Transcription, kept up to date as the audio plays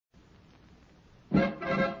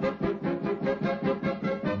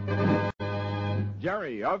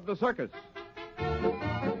Jerry of the Circus.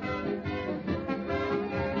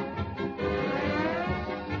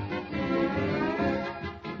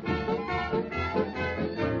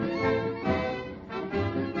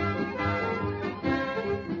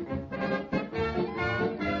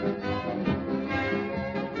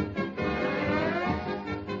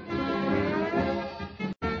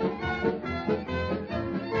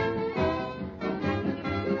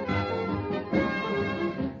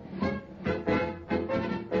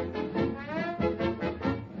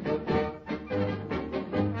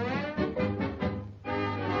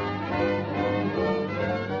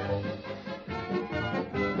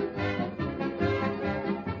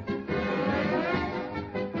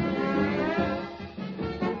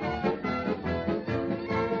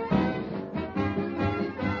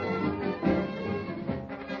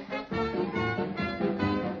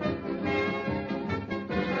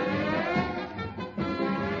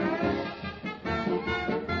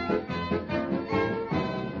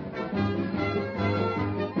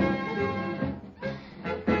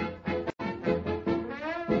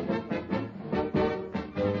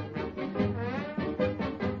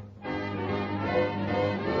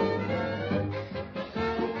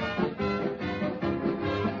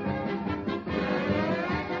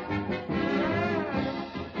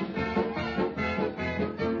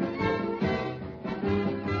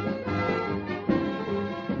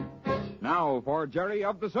 Now for Jerry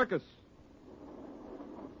of the Circus.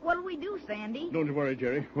 What'll we do, Sandy? Don't you worry,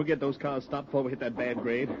 Jerry. We'll get those cars stopped before we hit that bad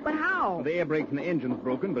grade. But how? The air brake from the engine's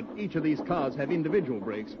broken, but each of these cars have individual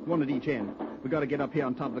brakes, one at each end. We got to get up here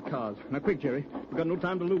on top of the cars. Now, quick, Jerry. We've got no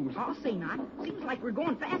time to lose. I'll say not. Seems like we're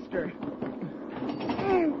going faster.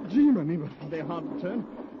 Gee, my neighbor. They're hard to turn.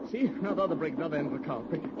 See? Now the other brake, the other end of the car.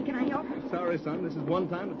 Quick. Can I help? Sorry, son. This is one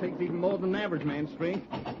time that takes even more than an average man's strength.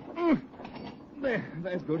 There,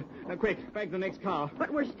 that's good. Now, quick, back to the next car.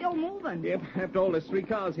 But we're still moving. Yep, after all, there's 3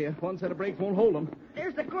 cars here. One set of brakes won't hold them.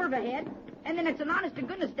 There's the curve ahead, and then it's an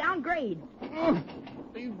honest-to-goodness downgrade.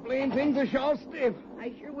 These blame things are sure stiff.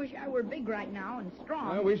 I sure wish I were big right now and strong.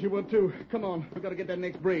 I wish you would, too. Come on, we've got to get that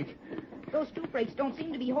next brake. Those 2 brakes don't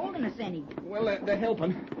seem to be holding us any. Well, they're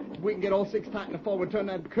helping. If we can get all 6 tight in the forward turn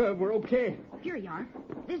that curve, we're okay. Here you are.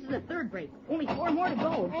 This is the 3rd brake. Only 4 more to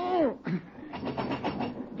go.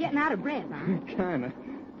 Getting out of breath, huh? Kinda.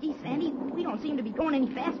 Gee, Sandy, we don't seem to be going any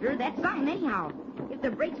faster. That's something anyhow. If the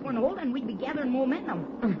brakes weren't holding, we'd be gathering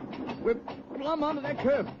momentum. We're plumb onto that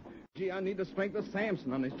curve. Gee, I need the strength of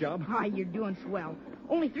Samson on this job. Ah, you're doing swell.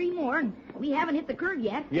 Only 3 more, and we haven't hit the curve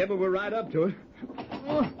yet. Yeah, but we're right up to it.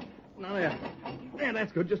 Now there. There,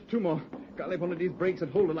 that's good. Just 2 more. Golly, if one of these brakes would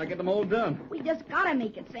hold it, I'd get them all done. We just gotta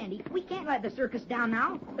make it, Sandy. We can't let the circus down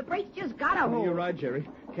now. The brakes just gotta hold. You're right, Jerry.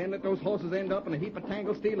 Can't let those horses end up in a heap of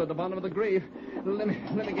tangled steel at the bottom of the grave. Let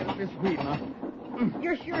me get up this wheel now.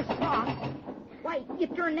 You're sure strong. Why, you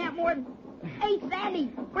turn that more than... Hey,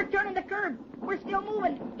 Sandy, we're turning the curve. We're still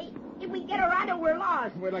moving. Hey, if we get a rider, we're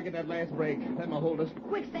lost. Wait till I get that last brake. That might hold us.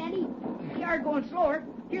 Quick, Sandy. We are going slower.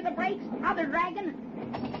 Hear the brakes? How they're dragging?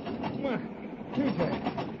 Well,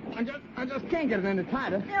 I just can't get it any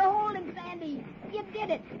tighter. They're holding, Sandy. You did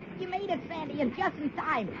it. You made it, Sandy, and just in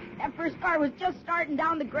time. That first car was just starting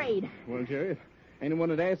down the grade. Well, Jerry, if anyone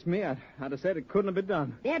had asked me, I'd have said it couldn't have been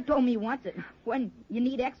done. Dad told me once that when you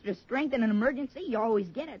need extra strength in an emergency, you always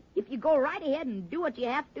get it. If you go right ahead and do what you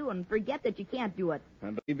have to and forget that you can't do it.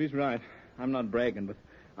 I believe he's right. I'm not bragging, but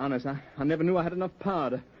honest, I never knew I had enough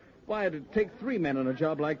power to... Why, it'd take 3 men on a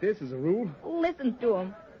job like this as a rule. Listen to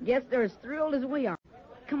them. Guess they're as thrilled as we are.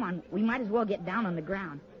 Come on, we might as well get down on the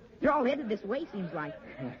ground. They're all headed this way, seems like.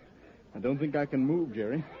 I don't think I can move,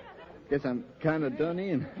 Jerry. Guess I'm kind of done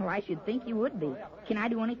in. Well, I should think you would be. Can I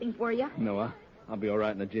do anything for you? No, I'll be all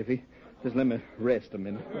right in a jiffy. Just let me rest a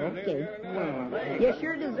minute. Okay. You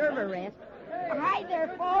sure deserve a rest. Hi there,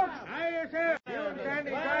 folks. Hiya, sir. You and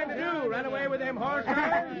Sandy trying to do? Run away with them horses?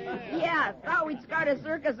 Yeah, thought we'd start a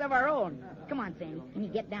circus of our own. Come on, Sandy. Can you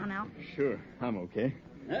get down now? Sure, I'm okay.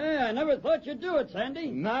 Hey, I never thought you'd do it,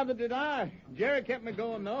 Sandy. Neither did I. Jerry kept me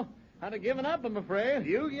going, though. I'd have given up, I'm afraid.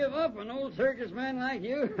 You give up an old circus man like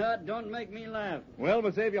you? That don't make me laugh. Well,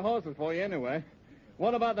 we'll save your horses for you anyway.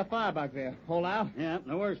 What about the fire back there? All out? Yeah,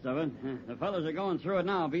 the worst of it. The fellas are going through it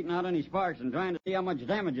now, beating out any sparks and trying to see how much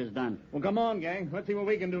damage is done. Well, come on, gang. Let's see what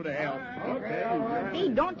we can do to help. Okay. Hey,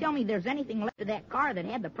 don't tell me there's anything left of that car that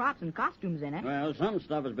had the props and costumes in it. Well, some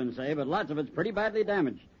stuff has been saved, but lots of it's pretty badly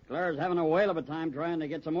damaged. Clara's having a whale of a time trying to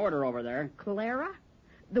get some order over there. Clara?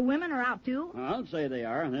 The women are out, too? I'll say they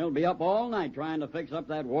are. They'll be up all night trying to fix up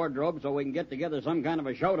that wardrobe so we can get together some kind of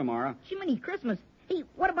a show tomorrow. Jiminy Christmas. Hey,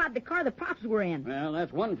 what about the car the Pops were in? Well,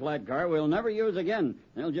 that's one flat car we'll never use again.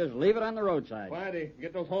 They'll just leave it on the roadside. Whitey,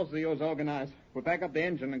 get those horses of yours organized. We'll pack up the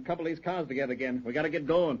engine and couple these cars together again. We got to get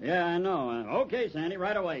going. Yeah, I know. Okay, Sandy,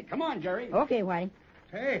 right away. Come on, Jerry. Okay, Whitey.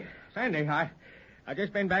 Hey, Sandy, I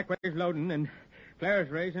just been back where he's loading, and Clara's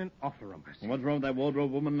raising an offer on us. What's wrong with that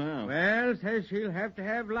wardrobe woman now? Well, says she'll have to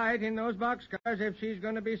have light in those boxcars if she's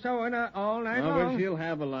going to be sewing all night Well, long. she'll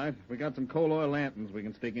have a light. We got some coal oil lanterns we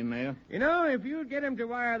can stick in there. You know, if you'd get 'em to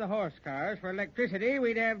wire the horse cars for electricity,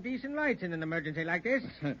 we'd have decent lights in an emergency like this.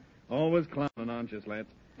 Always clowning, aren't you, Slats?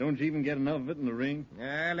 Don't you even get enough of it in the ring?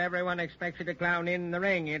 Well, everyone expects you to clown in the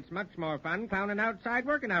ring. It's much more fun clowning outside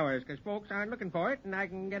working hours, 'cause folks aren't looking for it, and I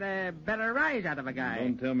can get a better rise out of a guy.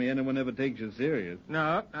 Don't tell me anyone ever takes you serious.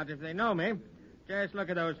 No, not if they know me. Just look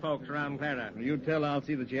at those folks around Clara. You tell her I'll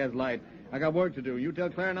see that she has light. I got work to do. You tell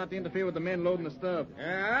Clara not to interfere with the men loading the stuff.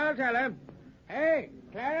 Yeah, I'll tell her. Hey,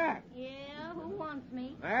 Clara. Yeah, who wants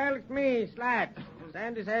me? Well, it's me, Slat.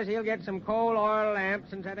 Sandy says he'll get some coal oil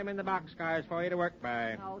lamps and set 'em in the boxcars for you to work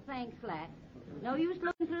by. Oh, thanks, Flat. No use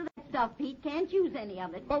looking through that stuff, Pete. Can't use any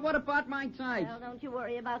of it. But what about my tights? Well, don't you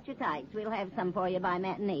worry about your tights. We'll have some for you by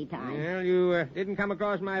matinee time. Well, you didn't come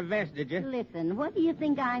across my vest, did you? Listen, what do you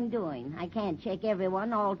think I'm doing? I can't check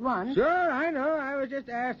everyone all at once. Sure, I know. I was just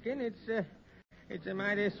asking. It's a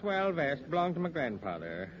mighty swell vest. Belonged to my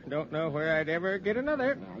grandfather. Don't know where I'd ever get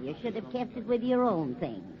another. Well, you should have kept it with your own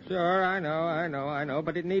things. Sure, I know.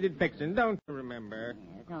 But it needed fixing, don't you remember?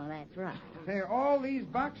 Yes, oh, that's right. Say, all these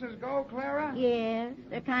boxes go, Clara? Yes,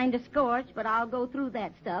 they're kind of scorched, but I'll go through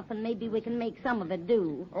that stuff, and maybe we can make some of it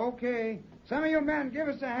do. Okay. Some of you men, give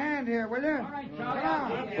us a hand here, will you? All right, Come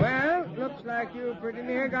on. Well, looks like you pretty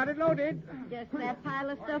near got it loaded. Just that pile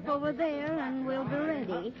of stuff over there, and we'll be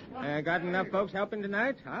ready. Got enough folks helping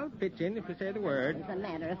tonight? I'll pitch in if you say the word. As a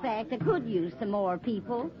matter of fact, I could use some more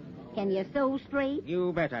people. Can you sew straight?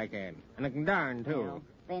 You bet I can. And I can darn, too. Well,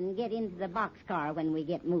 then get into the boxcar when we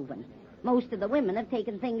get moving. Most of the women have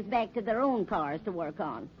taken things back to their own cars to work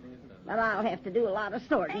on. But I'll have to do a lot of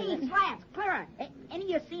sorting. Hey, Slats, Clara, any of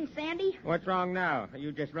you seen Sandy? What's wrong now? Are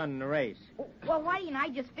you just running a race? Well, Whitey and I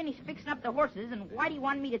just finished fixing up the horses, and Whitey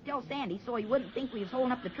wanted me to tell Sandy so he wouldn't think we was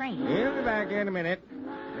holding up the train. He'll be back in a minute.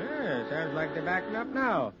 Yeah, sounds like they're backing up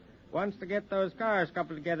now. Once to get those cars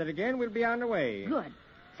coupled together again, we'll be on the way. Good.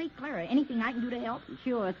 Say, Clara, anything I can do to help?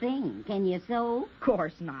 Sure thing. Can you sew? Of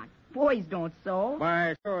course not. Boys don't sew.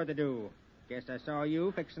 Why, sure they do. Guess I saw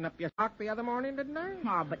you fixing up your sock the other morning, didn't I?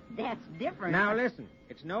 Oh, but that's different. Now, listen.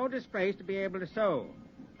 It's no disgrace to be able to sew.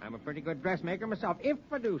 I'm a pretty good dressmaker myself, if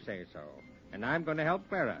I do say so. And I'm going to help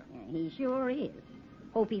Clara. He sure is.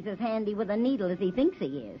 Hope he's as handy with a needle as he thinks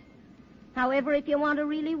he is. However, if you want to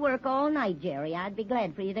really work all night, Jerry, I'd be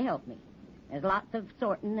glad for you to help me. There's lots of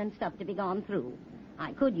sorting and stuff to be gone through.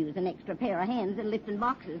 I could use an extra pair of hands in lifting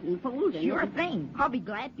boxes and folding. Sure thing. I'll be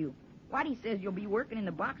glad to. Whitey says you'll be working in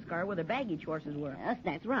the boxcar where the baggage horses were. Yes,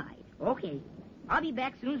 that's right. Okay. I'll be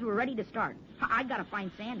back soon as we're ready to start. I gotta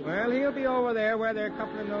find Sandy. Well, he'll be over there where they're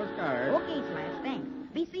coupling those cars. Okay, Slash, thanks.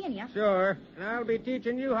 Be seeing you. Sure. And I'll be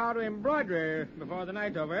teaching you how to embroider before the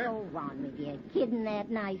night's over. Go on with you, kidding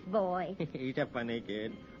that nice boy. He's a funny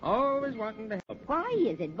kid. Always wanting to help. Why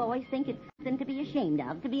is it boys think it's something to be ashamed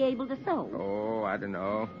of to be able to sew? Oh, I don't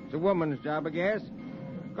know. It's a woman's job, I guess.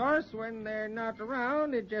 Of course, when they're not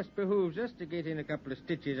around, it just behooves us to get in a couple of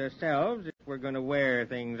stitches ourselves if we're going to wear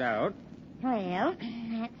things out. Well,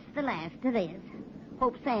 that's the last of this.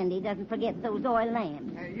 Hope Sandy doesn't forget those oil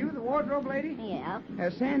lamps. You the wardrobe lady? Yeah.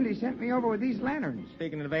 Sandy sent me over with these lanterns.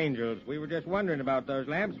 Speaking of angels, we were just wondering about those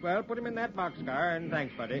lamps. Well, put them in that boxcar, and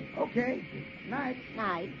thanks, buddy. Okay. Night.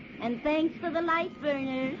 Night. And thanks for the light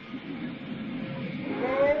burners.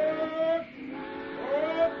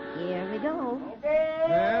 Here we go.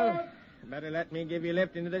 Well, better let me give you a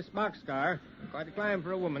lift into this boxcar. Quite a climb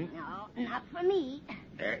for a woman. No, not for me.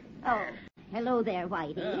 There. Oh, hello there,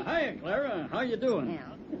 Whitey. Hiya, Clara. How you doing?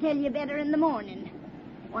 Well, tell you better in the morning.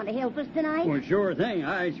 Want to help us tonight? Well, sure thing.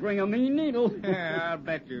 I swing a mean needle. I'll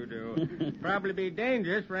bet you do. Probably be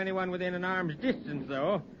dangerous for anyone within an arm's distance,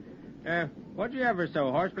 though. What'd you ever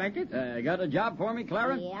sew, horse blankets? Got a job for me,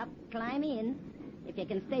 Clara? Yep, climb in. If you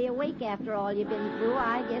can stay awake after all you've been through,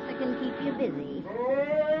 I guess I can keep you busy.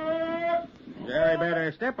 Jerry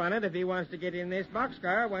better step on it if he wants to get in this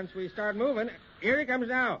boxcar once we start moving. Here he comes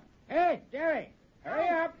now. Hey, Jerry, hurry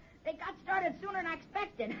up. They got started sooner than I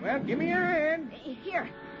expected. Well, give me your hand. Here,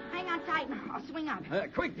 hang on tight and I'll swing up.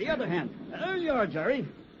 Quick, the other hand. There you are, Jerry.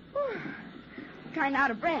 Kind of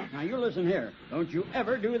out of breath. Now, you listen here. Don't you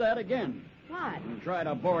ever do that again. What? Try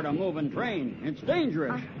to board a moving train. It's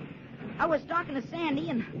dangerous. I was talking to Sandy,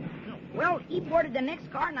 and Well, he boarded the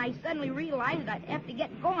next car, and I suddenly realized I'd have to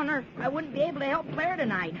get going or I wouldn't be able to help Claire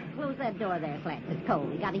tonight. Close that door there, Slats. It's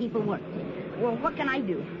cold. We got a heap of work to do. Well, what can I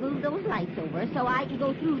do? Move those lights over so I can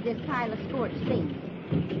go through this pile of scorched things.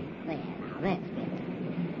 There, now, that's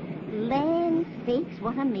better. Land sakes,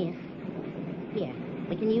 what a mess. Here,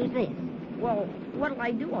 we can use this. Well, what'll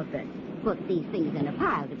I do with it? Put these things in a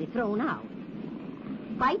pile to be thrown out.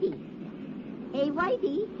 Whitey. Hey,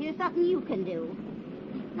 Whitey, here's something you can do.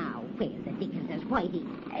 Now, where the dickens is Whitey?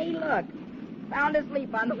 Hey, look. Found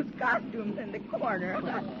asleep on those costumes in the corner.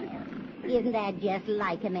 Isn't that just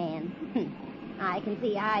like a man? I can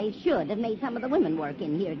see I should have made some of the women work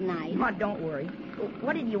in here tonight. Oh, don't worry.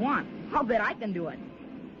 What did you want? I'll bet I can do it.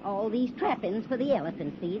 All these trappings for the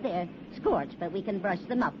elephants, see? They're scorched, but we can brush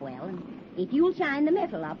them up well. And if you'll shine the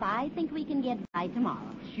metal up, I think we can get by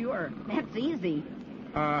tomorrow. Sure. That's easy.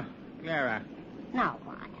 Clara. Now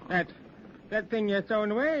what? That thing you're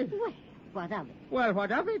throwing away. Well, what of it? Well,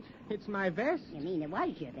 what of it? It's my vest. You mean it was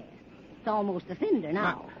your vest? It's almost a cinder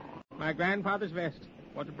now. My grandfather's vest.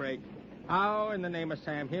 What a break. How, in the name of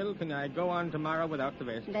Sam Hill, can I go on tomorrow without the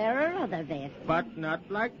vest? There are other vests. But not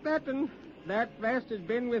like that, and that vest has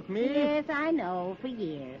been with me. Yes, I know, for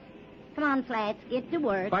years. Come on, Slats, get to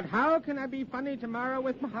work. But how can I be funny tomorrow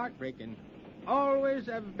with my heart breaking? Always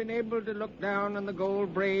I've been able to look down on the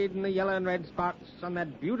gold braid and the yellow and red spots on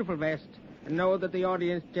that beautiful vest and know that the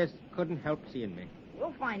audience just couldn't help seeing me.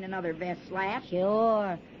 We'll find another vest, Slats.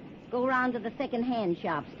 Sure. Go round to the second-hand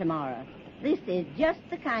shops tomorrow. This is just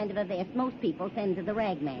the kind of a vest most people send to the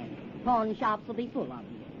ragman. Pawn shops will be full of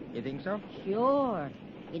them. You think so? Sure.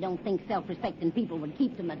 You don't think self-respecting people would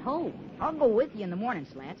keep them at home? I'll go with you in the morning,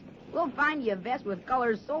 Slats. We'll find you a vest with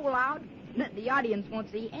colors so loud that the audience won't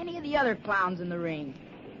see any of the other clowns in the ring.